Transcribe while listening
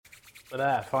We're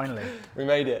there, finally. We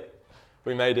made it.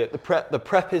 The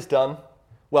prep is done.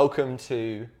 Welcome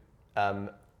to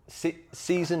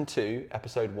season 2,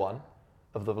 episode 1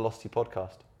 of the Velocity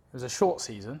podcast. It was a short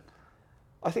season.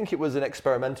 I think it was an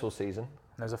experimental season.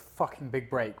 There's a fucking big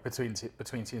break between seasons.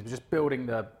 We're just building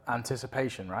the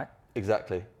anticipation, right?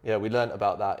 Exactly. Yeah, we learnt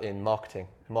about that in marketing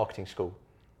school.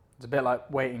 It's a bit like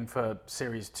waiting for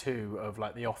series 2 of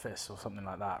like The Office or something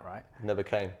like that, right? Never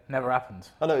came. Never happened.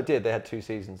 Oh no, it did. They had 2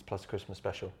 seasons plus a Christmas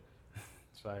special.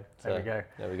 So there we go.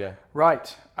 There we go.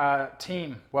 Right,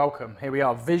 team, welcome. Here we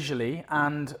are, visually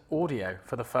and audio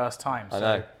for the first time. I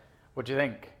know. What do you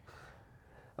think?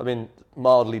 I mean,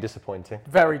 mildly disappointing.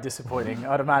 Very disappointing,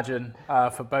 I'd imagine,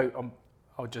 for both.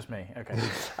 Oh, just me. Okay.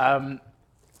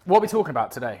 What are we talking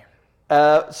about today?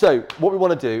 So what we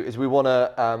want to do is we want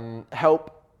to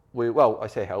help. I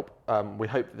say help. We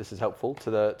hope that this is helpful to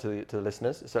the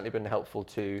listeners. It's certainly been helpful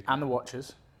to and the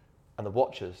watchers. And the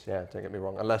watchers, yeah, don't get me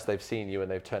wrong. Unless they've seen you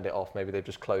and they've turned it off, maybe they've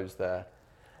just closed their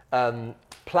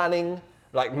planning,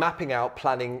 like mapping out,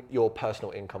 planning your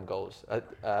personal income goals.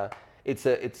 It's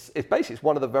basically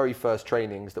one of the very first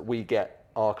trainings that we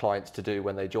get our clients to do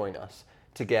when they join us,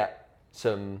 to get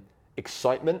some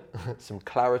excitement, some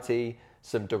clarity,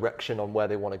 some direction on where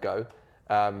they want to go.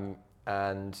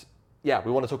 And yeah,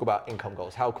 we want to talk about income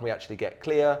goals. How can we actually get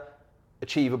clear,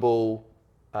 achievable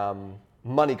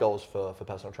money goals for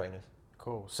personal trainers?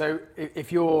 Cool. So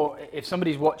if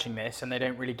somebody's watching this and they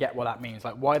don't really get what that means,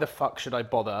 like why the fuck should I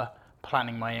bother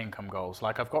planning my income goals?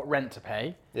 Like I've got rent to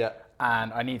pay. Yeah.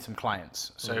 And I need some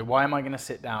clients. So why am I going to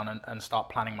sit down and start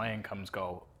planning my income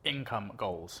goals?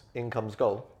 Income's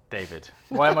goal. David,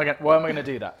 why am I going to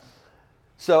do that?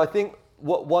 So I think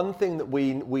one thing that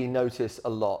we notice a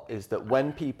lot is that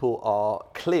when people are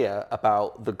clear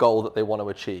about the goal that they want to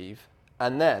achieve,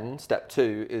 and then step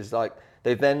 2 is like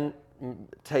they've then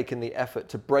taken the effort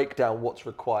to break down what's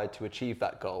required to achieve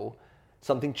that goal,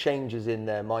 something changes in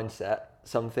their mindset.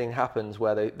 Something happens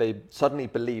where they suddenly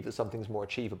believe that something's more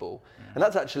achievable. And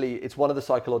that's actually, it's one of the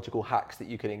psychological hacks that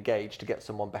you can engage to get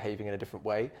someone behaving in a different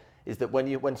way, is that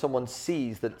when someone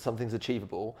sees that something's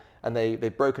achievable and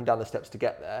they've broken down the steps to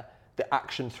get there, the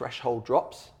action threshold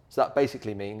drops. So that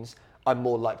basically means I'm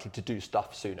more likely to do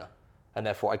stuff sooner. And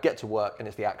therefore I get to work and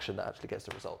it's the action that actually gets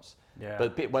the results. Yeah.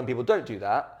 But when people don't do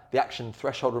that, the action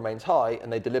threshold remains high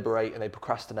and they deliberate and they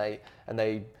procrastinate and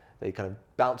they kind of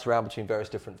bounce around between various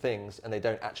different things and they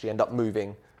don't actually end up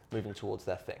moving towards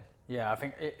their thing. Yeah, I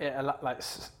think like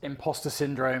imposter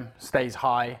syndrome stays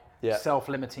high, yeah.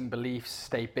 Self-limiting beliefs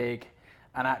stay big,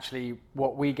 and actually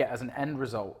what we get as an end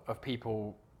result of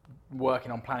people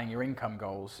working on planning your income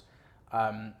goals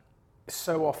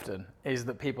so often is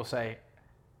that people say,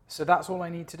 so that's all I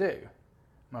need to do? And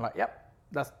we're like, yep.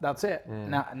 That's it.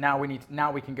 Now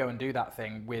we can go and do that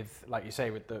thing with, like you say,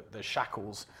 with the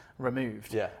shackles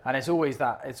removed. Yeah. And it's always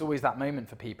that moment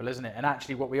for people, isn't it? And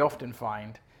actually, what we often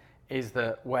find is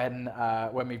that when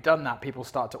we've done that, people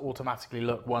start to automatically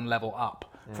look one level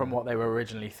up from what they were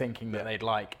originally thinking that they'd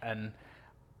like, and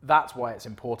that's why it's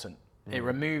important. It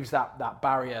removes that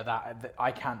barrier that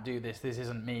I can't do this. This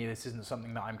isn't me. This isn't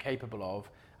something that I'm capable of,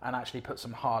 and actually put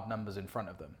some hard numbers in front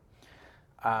of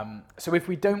them. So if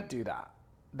we don't do that,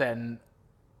 then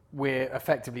we're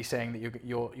effectively saying that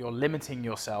you're limiting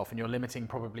yourself and you're limiting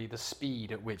probably the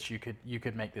speed at which you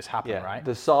could make this happen, right?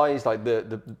 The size, like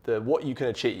the what you can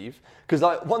achieve. Because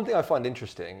like one thing I find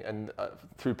interesting, and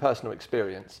through personal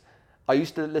experience, I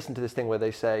used to listen to this thing where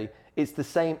they say it's the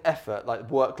same effort, like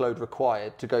workload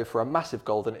required to go for a massive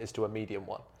goal than it is to a medium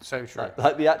one. So true.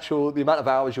 Like the amount of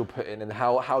hours you'll put in and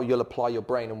how you'll apply your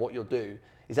brain and what you'll do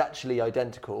is actually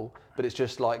identical, but it's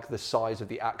just like the size of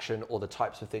the action or the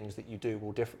types of things that you do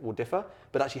will differ,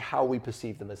 but actually how we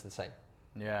perceive them is the same.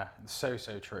 Yeah, so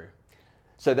true.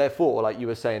 So therefore, like you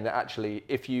were saying, that actually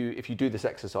if you do this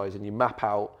exercise and you map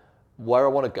out where I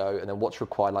want to go and then what's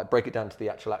required, like break it down to the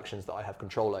actual actions that I have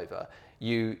control over,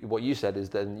 what you said is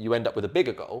then you end up with a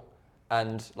bigger goal,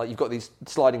 and like you've got these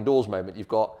sliding doors moment. You've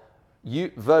got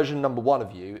version number 1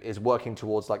 of you is working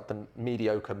towards like the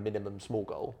mediocre minimum small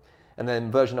goal. And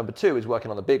then version number 2 is working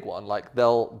on the big one. Like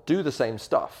they'll do the same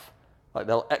stuff, like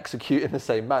they'll execute in the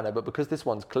same manner, but because this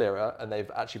one's clearer and they've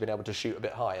actually been able to shoot a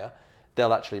bit higher,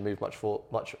 they'll actually move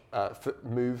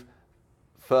move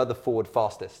further forward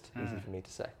fastest. Easy for me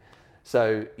to say.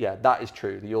 So yeah, that is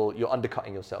true. You're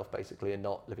undercutting yourself basically and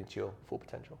not living to your full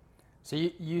potential. So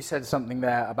you said something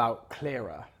there about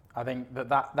clearer. I think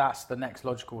that's the next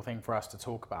logical thing for us to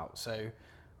talk about. So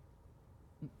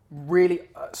really,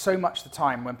 so much of the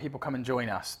time when people come and join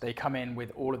us, they come in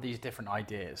with all of these different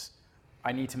ideas.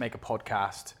 I need to make a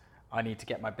podcast. I need to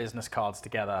get my business cards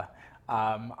together.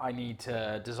 I need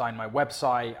to design my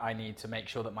website, I need to make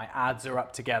sure that my ads are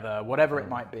up together, whatever it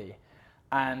might be.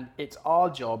 And it's our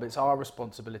job, it's our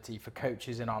responsibility for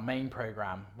coaches in our main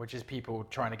program, which is people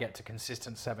trying to get to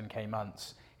consistent 7K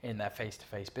months in their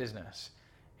face-to-face business.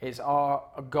 It's our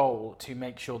goal to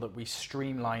make sure that we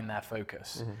streamline their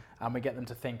focus and we get them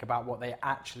to think about what they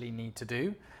actually need to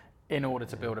do in order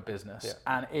to build a business. Yeah.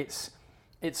 And it's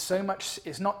so much,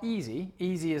 it's not easy.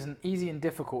 Easy and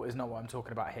difficult is not what I'm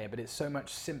talking about here, but it's so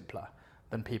much simpler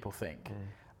than people think.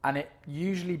 And it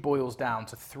usually boils down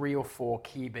to 3 or 4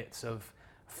 key bits of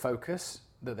focus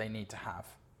that they need to have,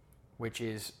 which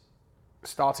is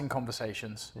starting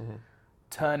conversations,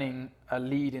 turning a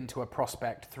lead into a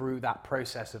prospect through that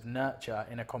process of nurture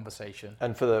in a conversation.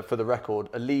 And for the record,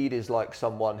 a lead is like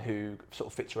someone who sort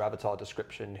of fits your avatar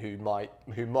description, who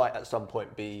might at some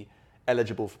point be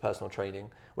eligible for personal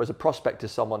training, whereas a prospect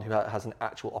is someone who has an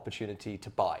actual opportunity to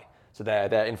buy. So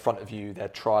they're in front of you, they're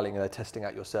trialing and they're testing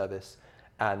out your service,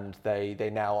 and they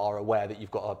now are aware that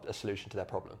you've got a solution to their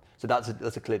problem. So that's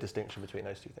a clear distinction between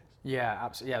those two things. Yeah,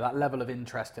 absolutely. Yeah, that level of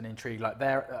interest and intrigue, like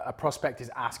a prospect is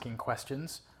asking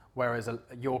questions, whereas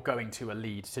you're going to a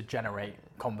lead to generate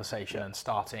conversation and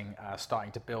starting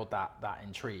to build that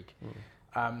intrigue.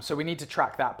 So we need to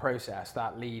track that process,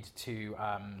 that lead to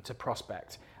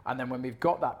prospect. And then when we've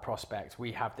got that prospect,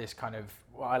 we have this kind of,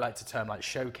 what I like to term like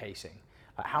showcasing.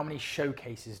 Like how many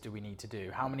showcases do we need to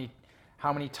do? How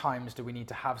many times do we need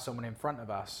to have someone in front of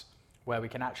us where we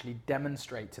can actually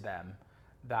demonstrate to them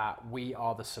that we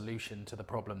are the solution to the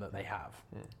problem that they have?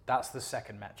 That's the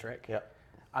second metric. Yep.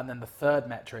 And then the third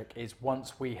metric is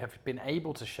once we have been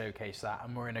able to showcase that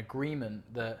and we're in agreement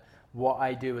that what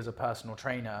I do as a personal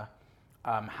trainer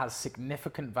has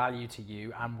significant value to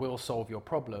you and will solve your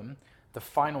problem, the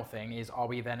final thing is, are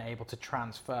we then able to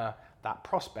transfer that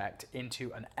prospect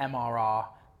into an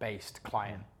MRR-based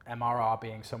client? MRR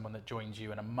being someone that joins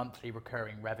you in a monthly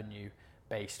recurring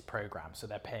revenue-based program. So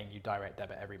they're paying you direct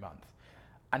debit every month.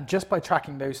 And just by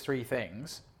tracking those 3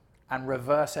 things and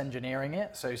reverse engineering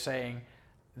it, so saying,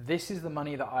 this is the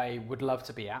money that I would love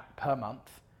to be at per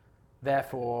month,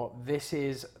 therefore this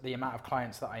is the amount of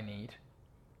clients that I need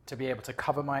to be able to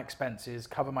cover my expenses,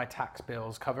 cover my tax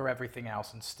bills, cover everything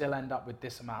else, and still end up with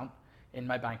this amount in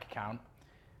my bank account,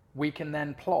 we can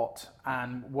then plot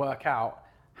and work out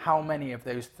how many of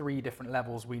those 3 different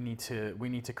levels we need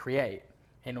to create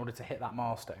in order to hit that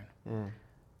milestone.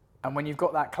 And when you've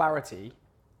got that clarity,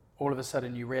 all of a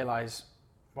sudden you realize,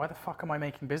 why the fuck am I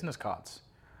making business cards?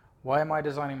 Why am I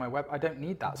designing my web? I don't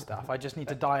need that stuff. I just need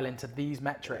to dial into these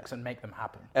metrics and make them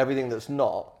happen. Everything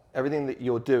that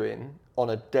you're doing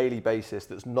on a daily basis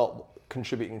that's not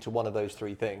contributing to one of those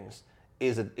 3 things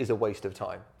is a waste of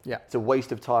time. Yeah. It's a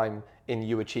waste of time in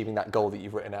you achieving that goal that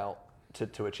you've written out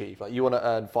to achieve. Like you want to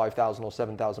earn £5,000 or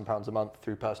 £7,000 a month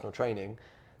through personal training.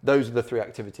 Those are the 3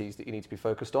 activities that you need to be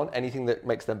focused on. Anything that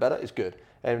makes them better is good.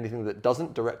 Anything that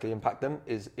doesn't directly impact them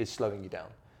is slowing you down.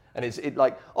 And it's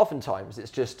oftentimes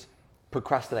it's just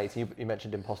procrastinating. You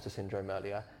mentioned imposter syndrome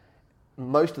earlier.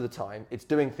 Most of the time, it's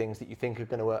doing things that you think are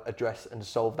going to address and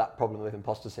solve that problem with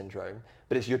imposter syndrome,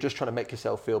 but you're just trying to make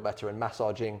yourself feel better and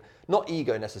massaging, not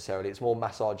ego necessarily, it's more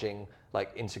massaging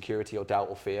like insecurity or doubt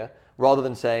or fear, rather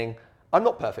than saying, I'm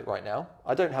not perfect right now,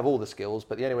 I don't have all the skills,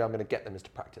 but the only way I'm going to get them is to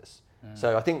practice.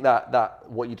 So I think that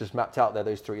what you just mapped out there,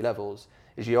 those 3 levels,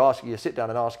 is you sit down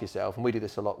and ask yourself, and we do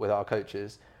this a lot with our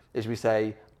coaches, is we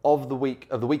say, of the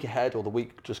week ahead or the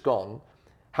week just gone,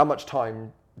 how much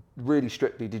time really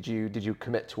strictly did you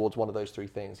commit towards one of those 3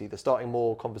 things? Either starting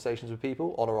more conversations with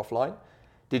people on or offline.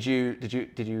 Did you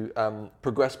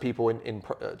progress people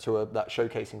to that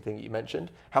showcasing thing that you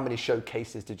mentioned? How many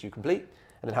showcases did you complete?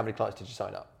 And then how many clients did you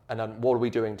sign up? And then what are we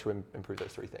doing to improve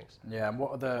those 3 things? Yeah, and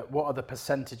what are the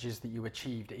percentages that you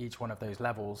achieved at each one of those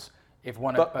levels?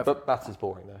 But maths is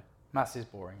boring though. Maths is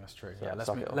boring. That's true. So yeah,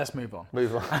 let's move on.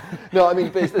 Move on. No, I mean,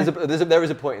 but there is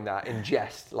a point in that. In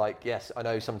jest, like yes, I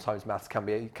know sometimes maths can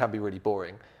be really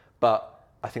boring, but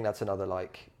I think that's another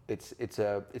it's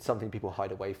something people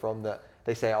hide away from. That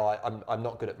they say, oh, I'm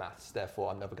not good at maths, therefore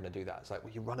I'm never going to do that. It's like,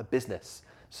 well, you run a business,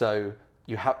 so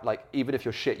you have even if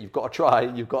you're shit, you've got to try.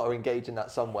 You've got to engage in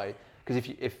that some way. Because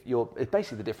it's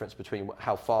basically the difference between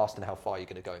how fast and how far you're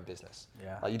going to go in business.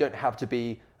 Yeah. You don't have to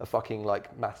be a fucking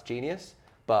maths genius,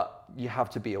 but you have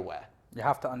to be aware. You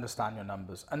have to understand your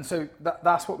numbers. And so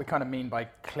that's what we kind of mean by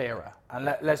clearer.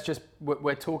 And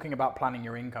we're talking about planning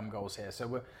your income goals here.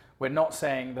 So we're not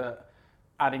saying that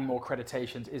adding more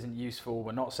accreditations isn't useful.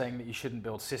 We're not saying that you shouldn't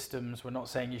build systems. We're not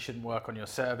saying you shouldn't work on your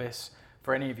service.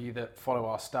 For any of you that follow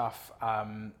our stuff,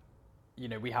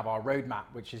 we have our roadmap,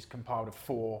 which is compiled of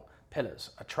 4 pillars: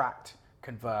 attract,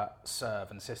 convert,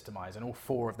 serve, and systemize. And all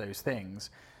four of those things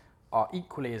are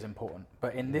equally as important.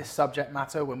 But in this subject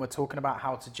matter, when we're talking about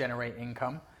how to generate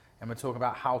income and we're talking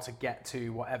about how to get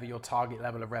to whatever your target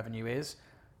level of revenue is,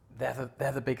 they're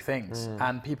the big things.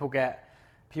 And people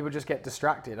just get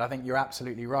distracted. I think you're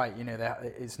absolutely right. You know,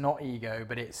 it's not ego,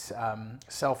 but it's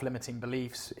self-limiting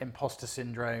beliefs, imposter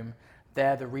syndrome.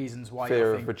 They're the reasons why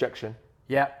fear of rejection.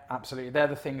 Yeah, absolutely. They're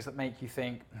the things that make you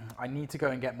think, I need to go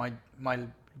and get my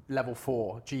level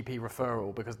 4 GP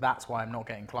referral because that's why I'm not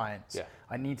getting clients. Yeah.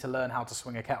 I need to learn how to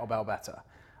swing a kettlebell better.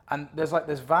 And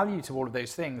there's value to all of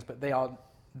those things, but they are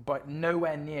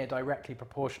nowhere near directly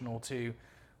proportional to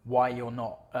why you're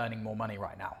not earning more money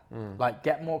right now. Like,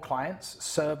 get more clients,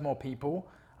 serve more people,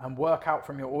 and work out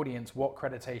from your audience what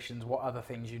accreditations, what other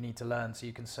things you need to learn so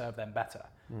you can serve them better.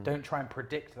 Don't try and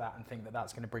predict that and think that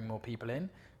that's going to bring more people in,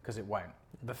 because it won't.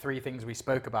 The 3 things we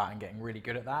spoke about and getting really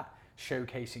good at that,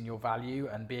 showcasing your value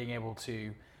and being able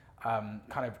to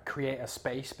kind of create a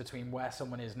space between where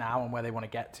someone is now and where they want to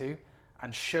get to,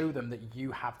 and show them that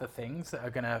you have the things that are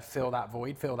going to fill that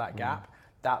void, fill that gap.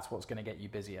 That's what's going to get you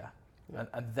busier.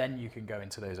 And then you can go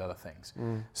into those other things.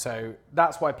 So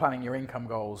that's why planning your income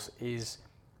goals is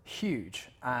huge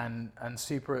and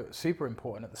super, super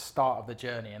important at the start of the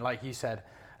journey. And like you said,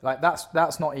 like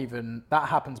that's not even, that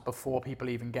happens before people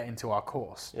even get into our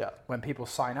course. Yeah. When people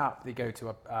sign up, they go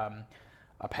to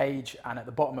a page, and at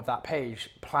the bottom of that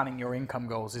page, planning your income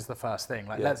goals is the first thing.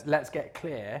 Like, let's get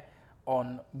clear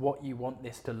on what you want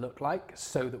this to look like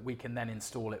so that we can then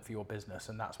install it for your business,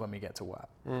 and that's when we get to work.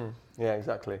 Yeah,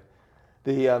 exactly.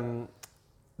 The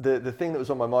thing that was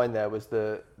on my mind there was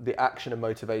the action and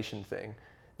motivation thing.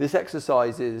 This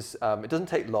exercise is, it doesn't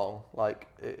take long, like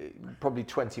probably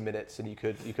 20 minutes, and you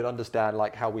could understand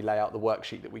like how we lay out the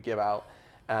worksheet that we give out,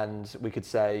 and we could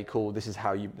say, cool, this is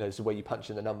how this is the way you punch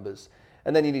in the numbers.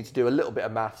 And then you need to do a little bit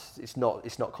of maths. It's not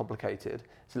complicated.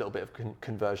 It's a little bit of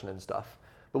conversion and stuff.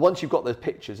 But once you've got those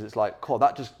pictures, it's like, cool,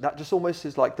 that just almost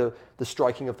is like the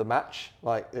striking of the match,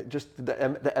 like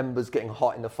the embers getting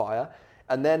hot in the fire.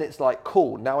 And then it's like,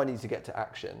 cool, now I need to get to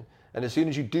action. And as soon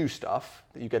as you do stuff,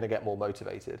 you're going to get more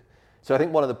motivated. So I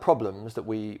think one of the problems that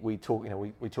we talk,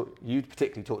 you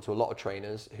particularly talk to a lot of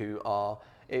trainers who are,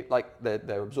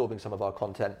 they're absorbing some of our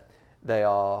content. They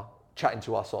are chatting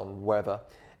to us on wherever.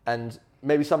 And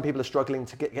maybe some people are struggling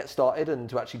to get started and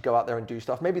to actually go out there and do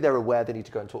stuff. Maybe they're aware they need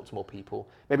to go and talk to more people.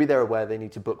 Maybe they're aware they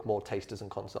need to book more tasters and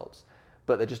consults,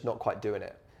 but they're just not quite doing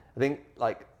it. I think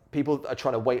like people are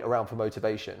trying to wait around for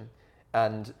motivation.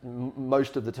 And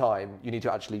most of the time, you need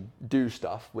to actually do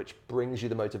stuff which brings you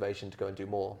the motivation to go and do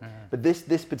more. But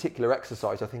this particular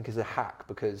exercise, I think, is a hack,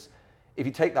 because if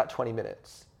you take that 20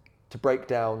 minutes to break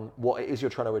down what it is you're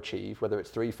trying to achieve, whether it's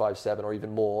 3, 5, 7, or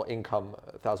even more income,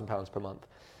 £1,000 per month,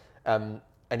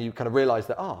 and you kind of realize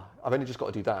that, I've only just got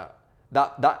to do that.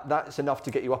 That's enough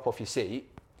to get you up off your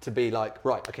seat to be like,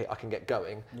 right, okay, I can get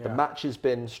going. Yeah. The match has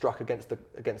been struck against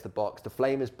the box, the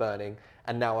flame is burning,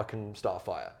 and now I can start a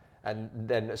fire. And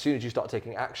then as soon as you start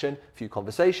taking action, a few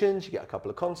conversations, you get a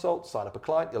couple of consults, sign up a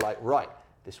client, you're like, right,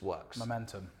 this works.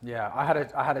 Momentum. Yeah, I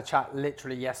had a chat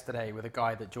literally yesterday with a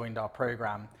guy that joined our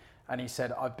program, and he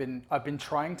said, I've been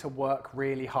trying to work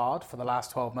really hard for the last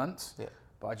 12 months,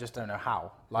 but I just don't know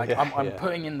how. Like, I'm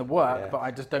putting in the work, but I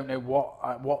just don't know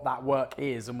what that work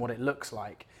is and what it looks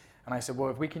like. And I said, well,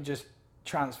 if we can just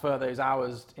transfer those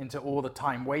hours into all the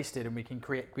time wasted, and we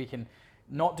can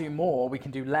not do more, we can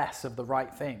do less of the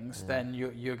right things, then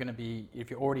you're going to be,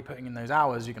 if you're already putting in those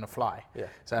hours, you're going to fly. Yeah.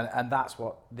 So, and that's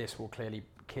what this will clearly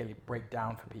break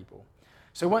down for people.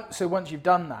 So once you've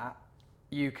done that,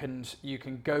 you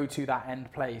can go to that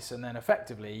end place, and then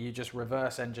effectively you just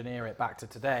reverse engineer it back to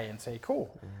today and say,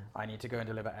 cool, I need to go and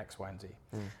deliver X, Y, and Z.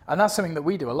 And that's something that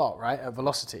we do a lot, right, at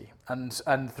Velocity,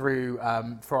 and through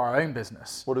for our own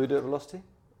business. What do we do at Velocity?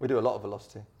 We do a lot of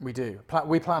Velocity. We do.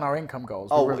 We plan our income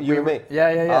goals. You and me?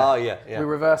 Yeah. Oh, yeah. We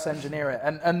reverse engineer it.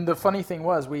 And the funny thing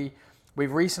was, we've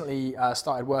recently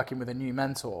started working with a new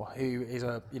mentor who is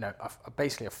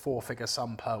basically a 4-figure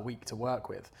sum per week to work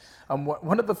with. And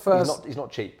one of the first... He's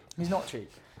not cheap. He's not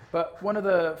cheap. But one of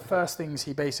the first things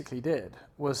he basically did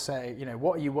was say,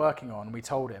 what are you working on? We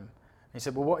told him. And he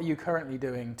said, well, what are you currently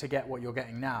doing to get what you're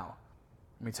getting now?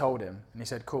 And we told him. And he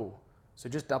said, cool. So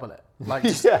just double it. Like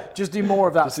just do more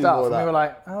of that stuff. And we were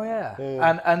like, oh yeah.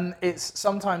 And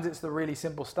sometimes it's the really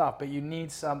simple stuff, but you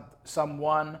need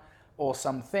someone or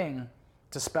something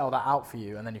to spell that out for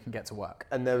you, and then you can get to work.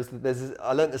 And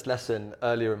I learned this lesson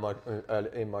earlier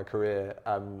in my career.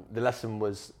 The lesson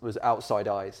was outside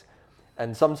eyes.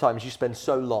 And sometimes you spend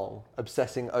so long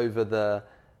obsessing over the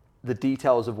the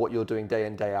details of what you're doing day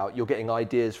in, day out. You're getting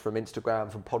ideas from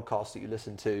Instagram, from podcasts that you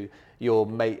listen to, your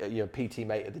mate, your PT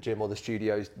mate at the gym or the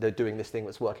studios, they're doing this thing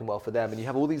that's working well for them. And you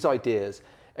have all these ideas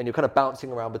and you're kind of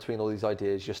bouncing around between all these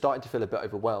ideas. You're starting to feel a bit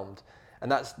overwhelmed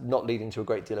and that's not leading to a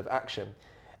great deal of action.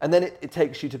 And then it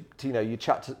takes you to you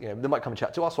chat to, they might come and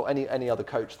chat to us or any other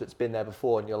coach that's been there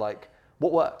before and you're like,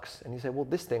 what works? And you say, well,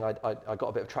 this thing, I got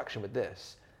a bit of traction with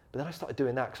this. But then I started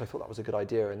doing that because I thought that was a good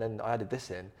idea. And then I added this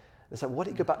in. It's like, why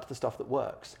don't you go back to the stuff that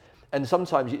works? And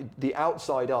sometimes the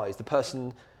outside eyes, the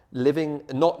person living,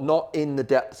 not in the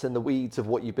depths and the weeds of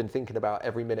what you've been thinking about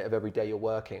every minute of every day you're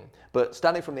working, but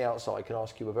standing from the outside can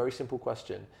ask you a very simple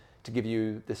question to give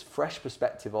you this fresh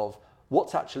perspective of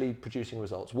what's actually producing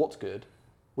results, what's good.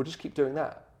 We'll just keep doing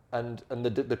that. And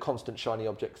the constant shiny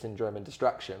object syndrome and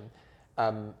distraction,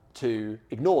 to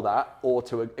ignore that or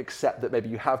to accept that maybe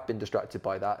you have been distracted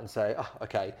by that and say, oh,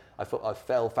 okay, I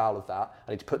fell foul of that.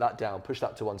 I need to put that down, push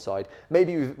that to one side.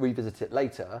 Maybe you revisit it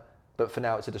later, but for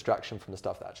now it's a distraction from the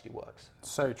stuff that actually works.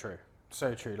 So true.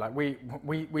 So true. Like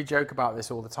we joke about this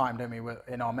all the time, don't we?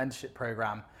 In our mentorship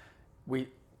program,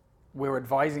 we're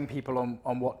advising people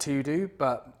on what to do,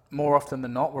 but more often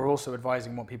than not, we're also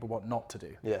advising what people want not to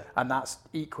do. Yeah. And that's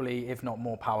equally, if not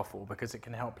more powerful, because it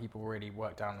can help people really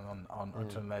work down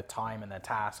on their time and their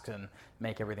tasks and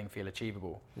make everything feel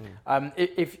achievable.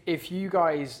 If you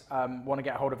guys want to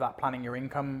get hold of that planning your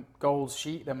income goals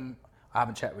sheet, then I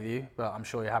haven't checked with you, but I'm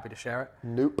sure you're happy to share it.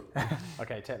 Nope.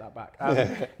 Okay, take that back.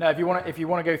 No, if you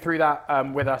want to go through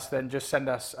that with us, then just send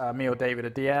us, me or David, a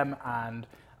DM and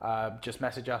just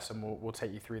message us and we'll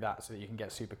take you through that so that you can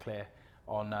get super clear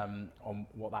on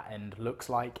what that end looks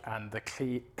like and the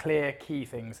clear key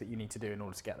things that you need to do in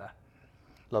order to get there.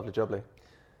 Lovely, jubbly.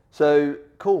 So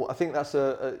cool. I think that's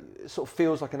it sort of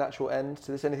feels like a natural end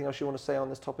to this. Anything else you want to say on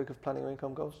this topic of planning your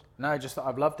income goals? No, just that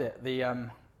I've loved it.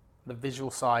 The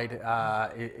visual side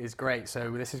is great.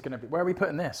 So this is going to be, where are we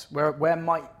putting this? Where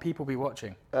might people be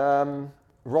watching?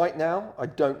 Right now, I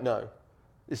don't know.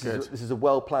 This is a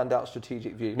well planned out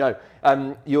strategic view. No,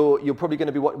 you're probably going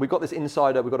to be. We've got this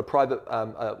insider. We've got a private.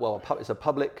 It's a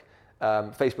public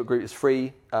Facebook group. It's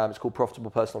free. It's called Profitable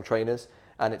Personal Trainers,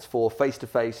 and it's for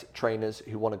face-to-face trainers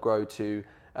who want to grow to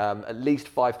at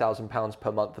least £5,000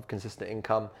 per month of consistent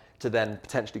income to then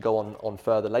potentially go on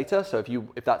further later. So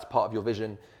if that's part of your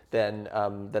vision, then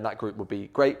that group would be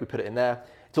great. We put it in there.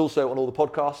 It's also on all the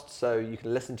podcasts, so you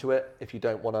can listen to it if you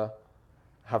don't want to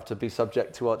have to be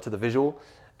subject to the visual.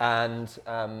 And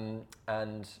I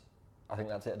think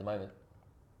that's it at the moment.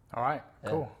 All right,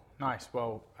 cool, nice.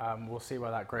 Well, we'll see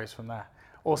where that grows from there.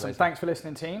 Awesome. Amazing. Thanks for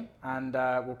listening, team, and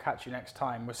we'll catch you next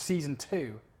time with season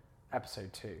 2,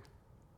 episode 2.